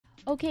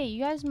Okay,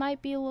 you guys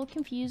might be a little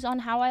confused on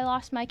how I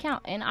lost my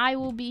account, and I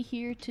will be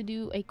here to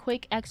do a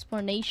quick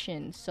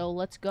explanation, so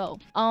let's go.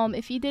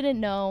 If you didn't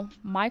know,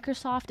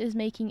 Microsoft is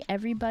making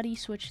everybody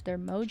switch their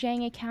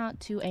Mojang account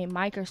to a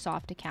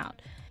Microsoft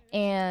account.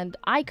 And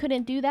I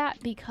couldn't do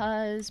that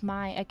because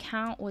my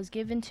account was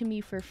given to me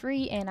for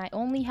free and I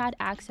only had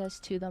access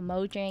to the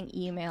Mojang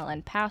email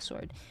and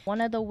password.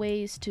 One of the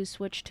ways to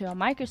switch to a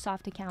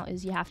Microsoft account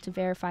is you have to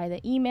verify the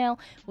email,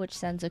 which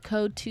sends a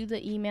code to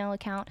the email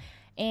account.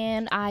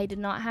 And I did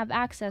not have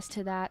access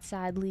to that,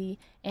 sadly,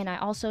 and I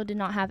also did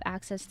not have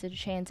access to the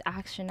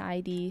transaction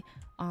ID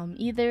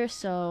either,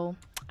 so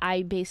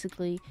I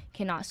basically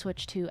cannot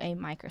switch to a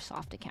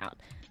Microsoft account.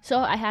 So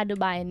I had to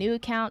buy a new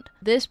account.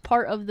 This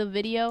part of the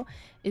video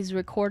is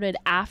recorded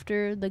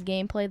after the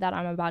gameplay that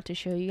I'm about to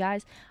show you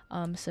guys.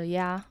 So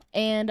yeah,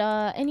 and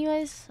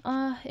anyways,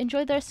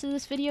 enjoy the rest of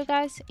this video,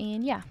 guys,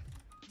 and yeah.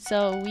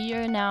 So we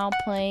are now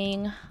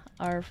playing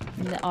our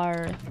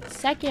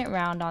second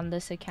round on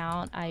this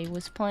account. I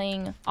was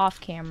playing off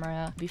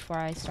camera before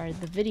I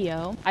started the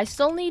video. I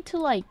still need to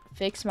like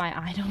fix my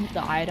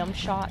item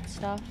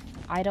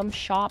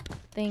shop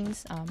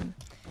things.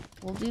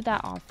 We'll do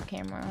that off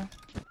camera.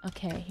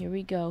 Okay, here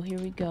we go.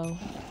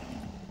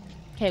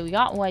 Okay, we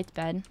got white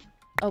bed.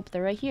 Oh,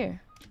 they're right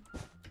here.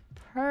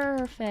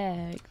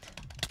 Perfect.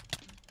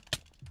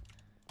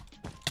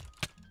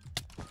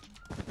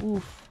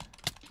 Oof.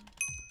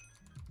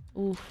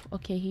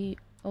 Okay,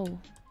 oh,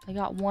 I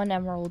got 1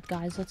 emerald,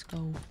 guys. Let's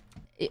go.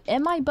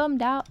 Am I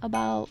bummed out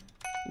about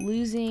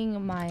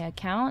losing my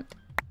account?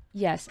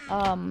 Yes.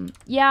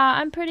 Yeah,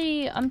 I'm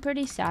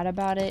pretty sad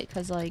about it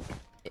because like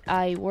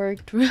I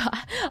worked.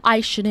 I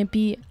shouldn't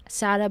be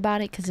sad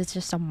about it because it's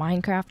just a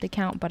Minecraft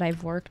account, but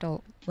I've worked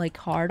like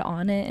hard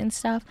on it and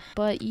stuff.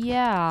 But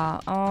yeah,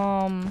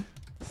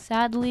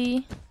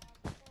 sadly,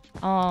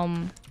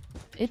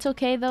 it's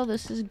okay though.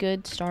 This is a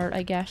good start,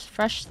 I guess.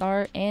 Fresh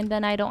start, and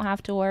then I don't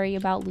have to worry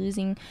about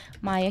losing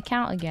my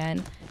account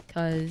again.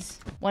 Cause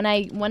when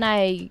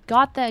I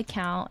got the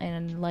account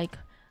and like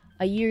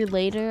a year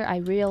later, I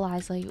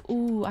realized like,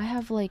 ooh, I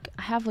have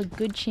a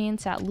good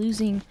chance at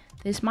losing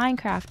this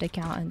Minecraft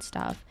account and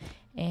stuff.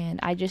 And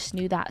I just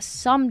knew that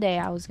someday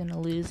I was gonna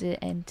lose it,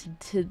 and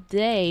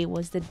today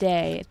was the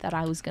day that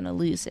I was gonna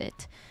lose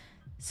it.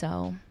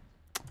 So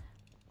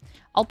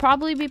I'll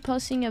probably be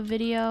posting a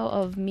video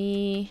of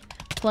me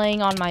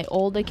playing on my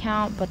old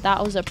account, but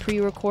that was a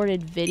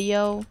pre-recorded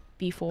video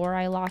before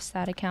I lost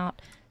that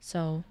account.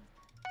 So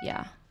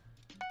yeah,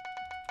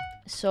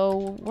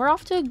 so we're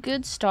off to a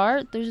good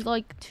start. There's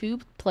like 2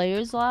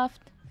 players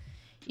left,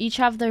 each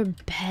have their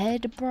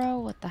bed. Bro,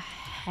 what the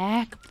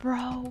heck,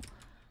 bro?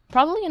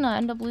 Probably gonna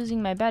end up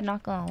losing my bed,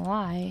 not gonna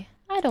lie.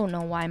 I don't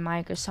know why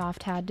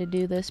Microsoft had to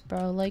do this,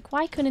 bro. Like,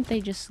 why couldn't they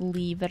just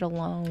leave it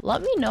alone?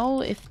 Let me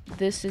know if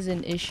this is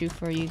an issue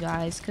for you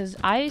guys, because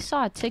I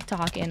saw a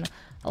TikTok and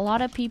a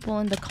lot of people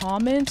in the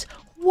comments,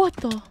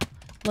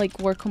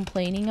 were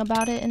complaining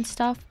about it and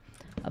stuff,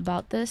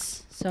 about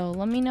this. So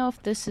let me know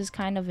if this is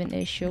kind of an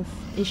issue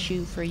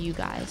for you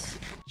guys.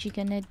 What you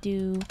gonna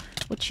do?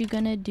 What you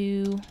gonna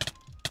do?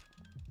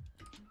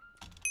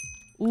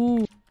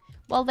 Ooh.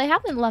 Well, they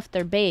haven't left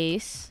their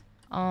base.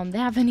 They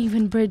haven't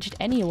even bridged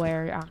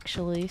anywhere,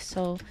 actually,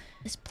 so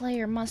this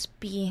player must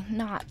be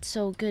not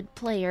so good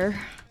player.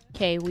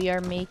 Okay, we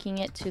are making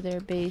it to their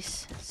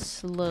base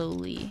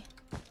slowly.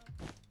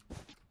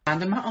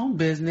 Minding my own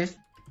business.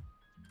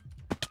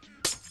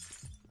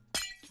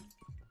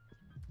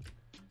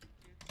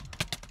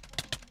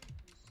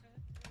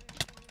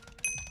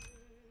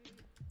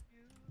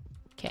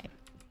 Okay.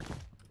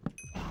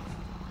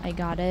 I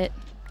got it.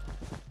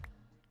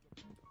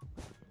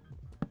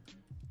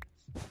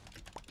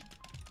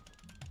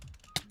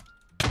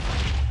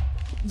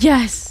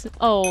 Yes!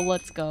 Oh,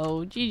 let's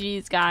go.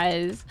 GG's,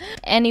 guys.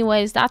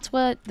 Anyways, that's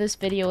what this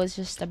video is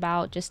just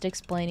about. Just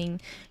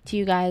explaining to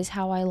you guys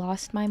how I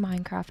lost my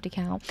Minecraft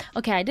account.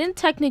 Okay, I didn't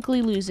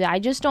technically lose it. I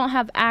just don't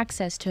have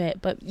access to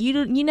it. But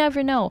you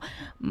never know.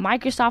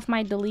 Microsoft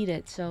might delete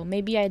it. So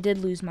maybe I did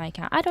lose my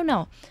account. I don't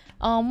know.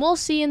 We'll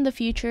see in the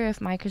future if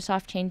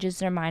Microsoft changes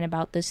their mind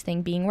about this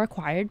thing being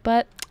required.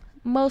 But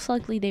most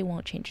likely they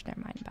won't change their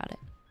mind about it.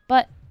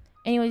 But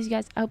anyways,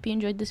 guys, I hope you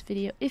enjoyed this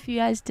video. If you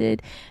guys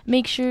did,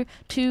 make sure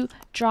to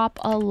drop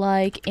a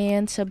like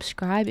and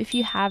subscribe if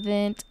you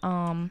haven't.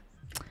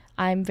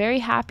 I'm very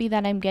happy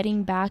that I'm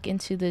getting back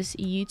into this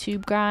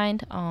YouTube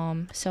grind.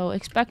 So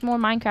expect more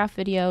Minecraft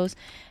videos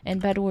and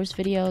Bed Wars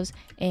videos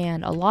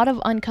and a lot of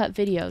uncut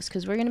videos,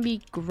 because we're gonna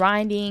be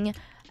grinding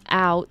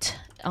out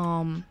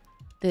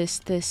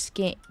this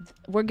game.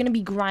 We're gonna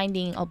be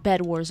grinding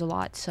Bed Wars a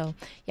lot. So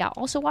yeah,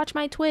 also watch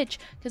my Twitch,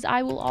 because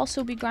I will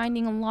also be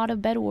grinding a lot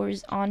of Bed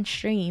Wars on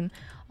stream.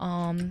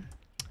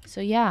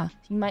 So yeah,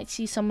 you might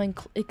see some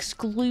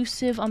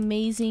exclusive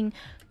amazing,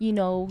 you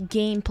know,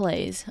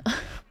 gameplays.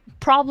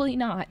 Probably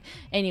not.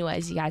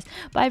 Anyways, you guys,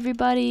 bye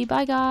everybody.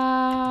 Bye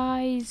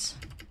guys.